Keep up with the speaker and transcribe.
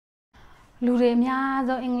လူတွေအများ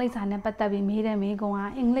ဆုံးအင်္ဂလိပ်စာနဲ့ပတ်သက်ပြီးမေးတဲ့မေးခွန်းက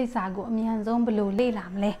အင်္ဂလိပ်စာကိုအမြန်ဆုံးဘယ်လိုလေ့လာ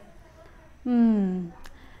မလဲ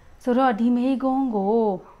ဆိုတော့ဒီမေးခွန်းကို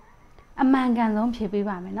အမှန်ကန်ဆုံးဖြေပေး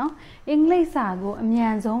ပါမယ်နော်အင်္ဂလိပ်စာကိုအမြ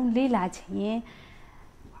န်ဆုံးလေ့လာချင်ရင်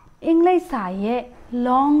အင်္ဂလိပ်စာရဲ့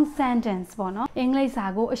long sentence ပေါ့နော်အင်္ဂလိပ်စာ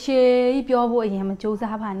ကိုအရှည်ကြီးပြောဖို့အရင်မကြိုး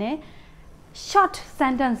စားပါနဲ့ short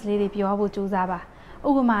sentence လေးတွေပြောဖို့ကြိုးစားပါဥ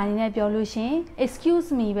ပမာအနေနဲ့ပြောလို့ရှင် excuse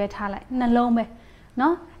me ပဲထားလိုက်နှလုံးပဲ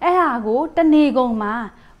နော်အဲ့ဟာကိုတနေ့ကုန်မှာ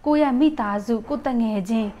ကိုယ့်ရဲ့မိသားစုကိုယ်တငယ်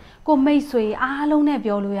ချင်းကိုမိတ်ဆွေအားလုံးနဲ့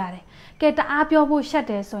ပြောလို့ရတယ်ကဲတအားပြောဖို့ရှက်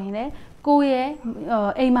တယ်ဆိုရင်လေကိုယ့်ရဲ့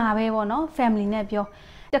အိမ်မှာပဲပေါ့နော် family နဲ့ပြော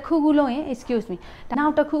တခုခုလုံးရင် excuse me နော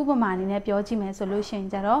က်တစ်ခုဥပမာအနေနဲ့ပြောကြည့်မယ်ဆိုလို့ရှိရင်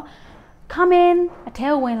ကြတော့ come in အထဲ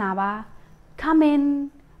ဝင်လာပါ come in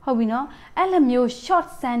ဟုတ်ပြီနော်အဲ့လိုမျိုး short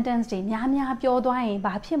sentence တွေများများပြောသွားရင်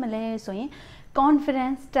ဘာဖြစ်မလဲဆိုရင်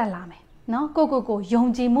confidence တက်လာမယ်နော်ကိုယုံ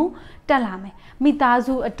ကြည်မှုတက်လာမယ်မိသား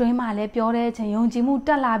စုအတွင်းမှာလည်းပြောတဲ့အချိန်ယုံကြည်မှုတ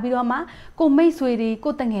က်လာပြီးတော့မှကိုမိတ်ဆွေတွေ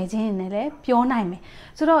ကိုတငယ်ချင်းတွေနဲ့လည်းပြောနိုင်မယ်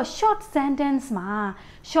ဆိုတော့ short sentence မှာ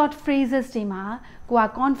short phrases တွေမှာကိုက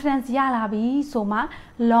confidence ရလာပြီဆိုမှ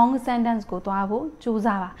long sentence ကိုသွားဖို့ကြိုး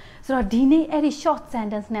စားပါဆိုတော့ဒီနေ့အဲ့ဒီ short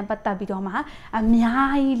sentence နဲ့ပတ်သက်ပြီးတော့မှအ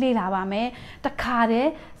များကြီးလေ့လာပါမယ်တခါတည်း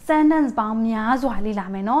sentence ပေါင်းများစွာလေ့လာ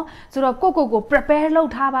မယ်နော်ဆိုတော့ကို prepare လု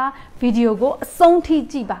ပ်ထားပါဗီဒီယိုကိုအဆုံးထိ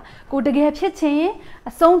ကြည့်ပါကိုတကယ်ဖြစ်ချင်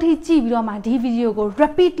အဆုံးထိကြည့်ပြီးတော့မှဒီဗီဒီယိုကို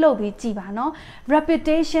repeat လုပ်ပြီးကြည့်ပါနော်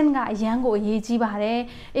repetition ကအရန်ကိုအရေးကြီးပါတယ်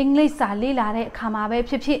အင်္ဂလိပ်စာလေ့လာတဲ့အခါမှာပဲ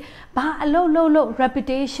ဖြစ်ဘာအလုပ်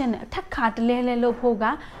repetition အထက်ခါတလဲလုပ်ဖို့က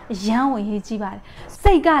အရန်ကိုအရေးကြီးပါတယ်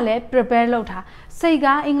စိတ်ကလည်း prepare လုပ်ထားစိတ်က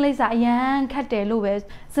အင်္ဂလိပ်စာအရန်ခက်တယ်လို့ပဲ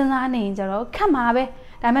စဉ်းစားနေရင်ကြတော့ခက်မှာပဲ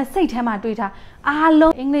ဒါပေမဲ့စိတ်ထဲမှာတွေးထားအား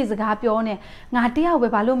လုံးအင်္ဂလိပ်စကားပြောနေငါတယောက်ပဲ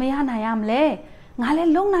ဘာလို့မရနိုင်ရမလဲငါလ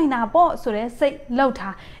ည်းလုံနိုင်တာပေါ့ဆိုတဲ့စိတ်လောက်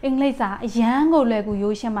ထားအင်္ဂလိပ်စာအရန်ကိုလွယ်ကူ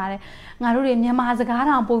ရိုးရှင်းပါတယ်ငါတို့တွေမြန်မာစကား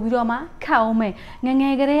တောင်ပို့ပြီးတော့မှခတ်အောင်မယ်ငင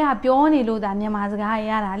ယ်ကလေးကပြောနေလို့ဒါမြန်မာစကား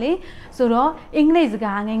ရတာလေဆိုတော့အင်္ဂလိပ်စ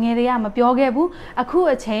ကားငငယ်တွေကမပြောခဲ့ဘူးအခု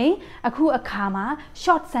အခါမှာ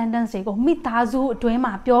short sentence တွေကိုမိသားစုအတွင်း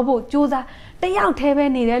မှာပြောဖို့ကြိုးစားတယောက်တည်းပဲ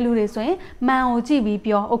နေတဲ့လူတွေဆိုရင်မှန်ကိုကြည့်ပြီး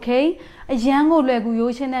ပြော okay အရန်ကိုလွယ်ကူ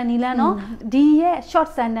ရိုးရှင်းတဲ့နီလန်းနော်ဒီရဲ့ short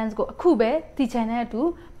sentence ကိုအခုပဲဒီ channel နဲ့အတူ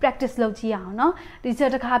practice လုပ်ကြည့်အောင်နော်ဒီစ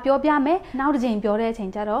တစ်ခါပြောပြမယ်နောက်တစ်ချိန်ပြောတဲ့အချိ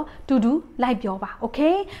န်ကျတော့တူလိုက်ပြောပါ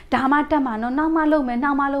okay ဒါမှတက်မှာနော်နောက်မှလုပ်မယ်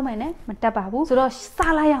နဲ့မတက်ပါဘူးဆိုတော့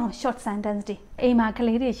စားလိုက်အောင် short sentence တွေအိမ်မှာက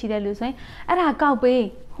လေးတွေရှိတဲ့လူဆိုရင်အဲ့ဒါကောက်ပေး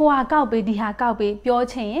ဟိုဟာကောက်ပေးဒီဟာကောက်ပေးပြော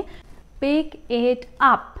ချင်ရင် pick it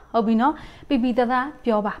up ဟုတ်ပြီနော်ပြသား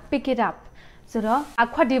ပြောပါ pick it up ဆိုတော့အ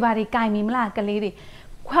ခွက်တွေဘာတွေကင်ပြီမလားကလေးတွေ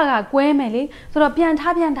ခွက်ကကွဲမယ်လေဆိုတော့ပြန်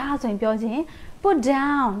ထားဆိုရင်ပြောချင် put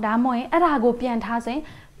down ဒါမှမဟုတ်ရင်အဲ့ဒါကိုပြန်ထားဆိုရင်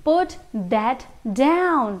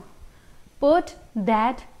put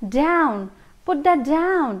that down put that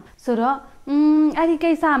down ဆိုတော့အဲ့ဒီ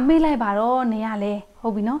ကိစ္စမေ့လိုက်ပါတော့နေရလဲဟု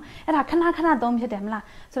တ်ပြီနော်အဲ့ဒါခဏသုံးဖြစ်တယ်မလား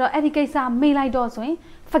ဆိုတော့အဲ့ဒီကိစ္စမေ့လိုက်တော့ဆိုရင်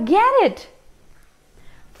forget it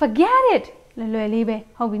လွယ်လေးပဲ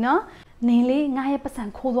ဟုတ်ပြီနော်နင်းလေးငါရဲ့ပတ်စံ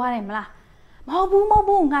ခိုးသွားတယ်မလားမဟုတ်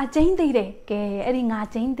ဘူးငါကျင်းသေးတယ်ကဲအဲ့ဒီငါ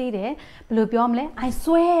ကျင်းသေးတယ်ဘယ်လိုပြောမလဲ I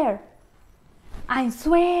swear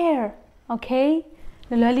okay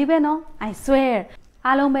လွယ်လေးပဲနော် I swear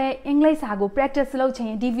အားလုံးပဲအင်္ဂလိပ်စာကို practice လုပ်ချ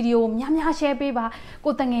င်ဒီဗီဒီယိုကိုများ share ပေးပါ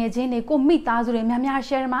ကိုတငယ်ချင်းတွေကိုမိသားစုတွေများ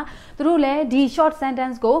share မှာသူတို့လည်းဒီ short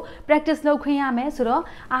sentence ကို practice လုပ်ခွင့်ရမယ်ဆိုတော့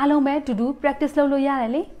အားလုံးပဲတူ practice လုပ်လို့ရတ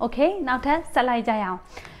ယ်လေ okay နောက်ထပ်ဆက်လိုက်ကြရအောင်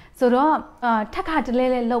ဆိုတော့ထပ်ခါတလဲ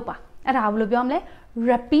လုပ်ပါအဲ့ဒါဘယ်လိုပြောမလဲ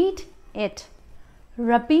repeat it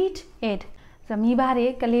ဇမီးပါတွေ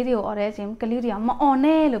ကလေးတွေကိုអော်တဲ့အချိန်ကလေးတွေကမអော်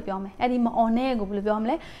နဲ့လို့ပြောမယ်အဲ့ဒီမអော်နဲ့ကိုဘယ်လိုပြောမ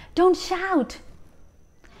လဲ don't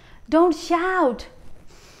shout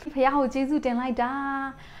ဖယားကိုကျေးဇူးတင်လိုက်တာ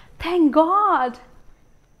thank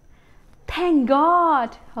god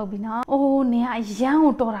ဟုတ်ပြီနော်အိုးနင်ကအရန်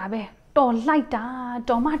ကိုတော်တာပဲတော်လိုက်တာ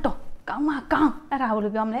တော်မှတော်ကောင်းမှကောင်းအဲ့ဒါဘယ်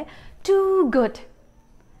လိုပြောမလဲ too good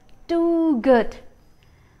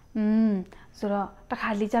ဆိုတော့တခါ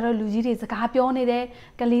လေကြတော့လူကြီးတွေစကားပြောနေတဲ့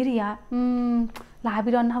ကလေးတွေကလာ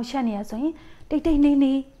ပြီးတော့နောက်ချက်နေရဆိုရင်တိတ်လေး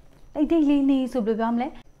နေဆိုဘယ်လိုပြောမလဲ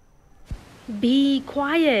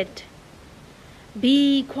be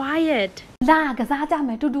quiet လာကစားကြမ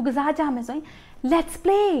ယ်တူကစားကြမယ်ဆိုရင် let's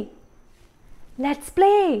play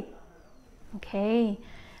okay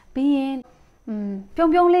ပြီးရင်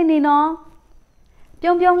ပြုံးလေးနေနော်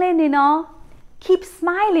keep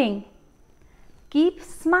smiling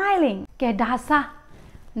ကဲဒါ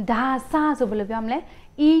စားဆိုဘယ်လိုပြောမလဲ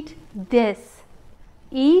eat this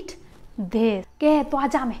ကဲသွား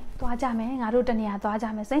ကြမယ်ငါတို့တနေရာသွားကြ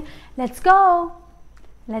မယ်ဆိုရင် let's go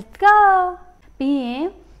ပြီးရင်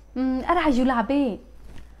အဲ့ဒါယူလာပေး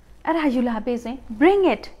ဆိုရင်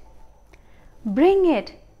bring it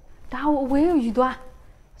ဒါကို away ကိုယူသွား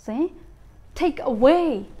ဆိုရင် take away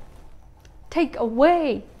take away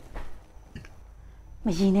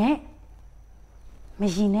မ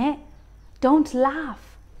ရည်နဲ့ don't laugh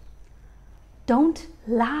don't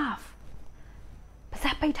laugh ပါစ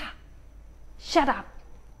ပ်ပိတ်တာ shut up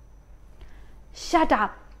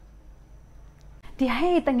ဒီ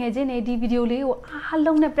ဟဲ့တငယ်ချင်းတွေဒီဗီဒီယိုလေးကိုအား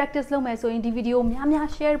လုံးနဲ့ practice လုပ်မယ်ဆိုရင်ဒီဗီဒီယိုများများ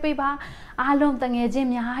share ပေးပါအားလုံးတငယ်ချင်း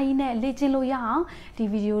များကြီးနဲ့လေ့ကျင့်လို့ရအောင်ဒီ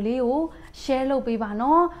ဗီဒီယိုလေးကို share လုပ်ပေးပါ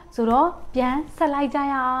နော်ဆိုတော့ပြန်ဆက်လိုက်ကြ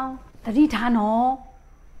ရအောင်သတိထားနော်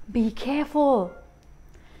be careful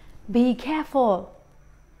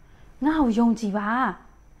ငါ့ကိုယုံကြည်ပါ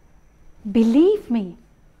believe me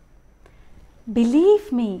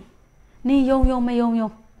နေယုံမယုံ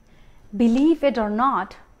believe it or not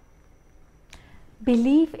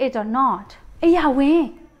အေးရဝင်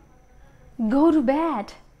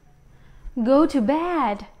go to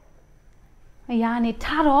bed အရာနေ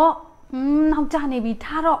ထားတော့နောက်ကျနေပြီ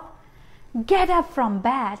ထားတော့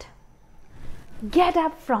get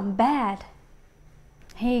up from bed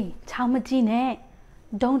ဟေးချောင်းမကြည့်နဲ့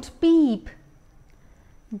don't peep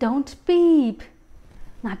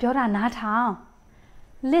ငါပြောတာနားထောင်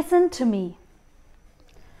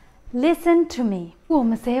listen to me ကို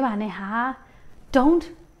မဆဲပါနဲ့ဟာ don't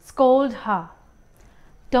scold her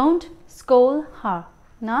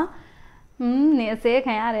နော်နေအဆဲ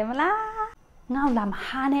ခံရတယ်မလားငါ့လာမ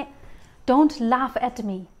ဟာနဲ့ don't laugh at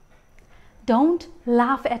me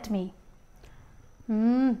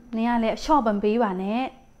နေရလေအလျှော့မပေးပါနဲ့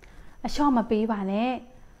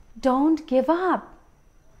don't give up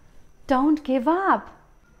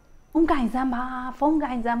ဖုန်းက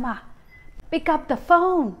င်စမ်းပါ pick up the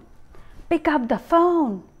phone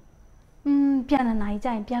ပြန်လာနိုင်ကြရ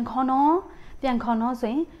င်ပြန်ခေါ်နော်ဆို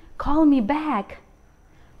ရင် call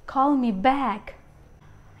me back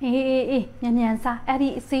အေးမြန်စားအဲ့ဒီ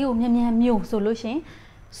အစေးကိုမြန်မျိုးဆိုလို့ရှင်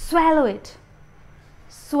swallow it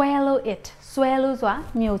ဆိုတာ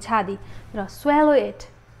မျိုးချသည်အဲ့တော့ swallow it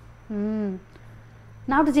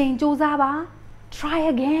နောက်တစ်ချိန်စူးစမ်းပါ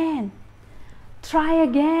try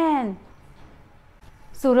again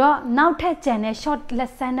ဆိုတော့နောက်ထပ်ကျန်တဲ့ short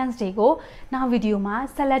sentence တွေကိုနောက်ဗီဒီယိုမှာ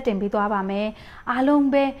ဆက်လက်တင်ပေးသွားပါမယ်အားလုံး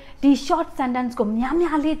ပဲဒီ short sentence ကိုများ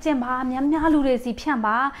လေ့ကျင့်ပါများလူတွေစီဖြန့်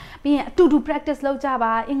ပါပြီးရင်အတူတူ practice လုပ်ကြ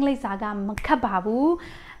ပါအင်္ဂလိပ်စာကမခက်ပါဘူး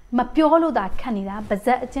မပြောလို့သာခက်နေတာပါဇ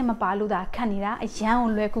က်အကျင့်မပါလို့သာခက်နေတာအရန်ကို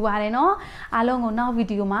လွယ်ကူပါတယ်နော်အားလုံးကိုနောက်ဗီ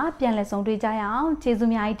ဒီယိုမှာပြန်လည်ဆုံတွေ့ကြရအောင်ကျေး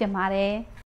ဇူးများကြီးတင်ပါတယ်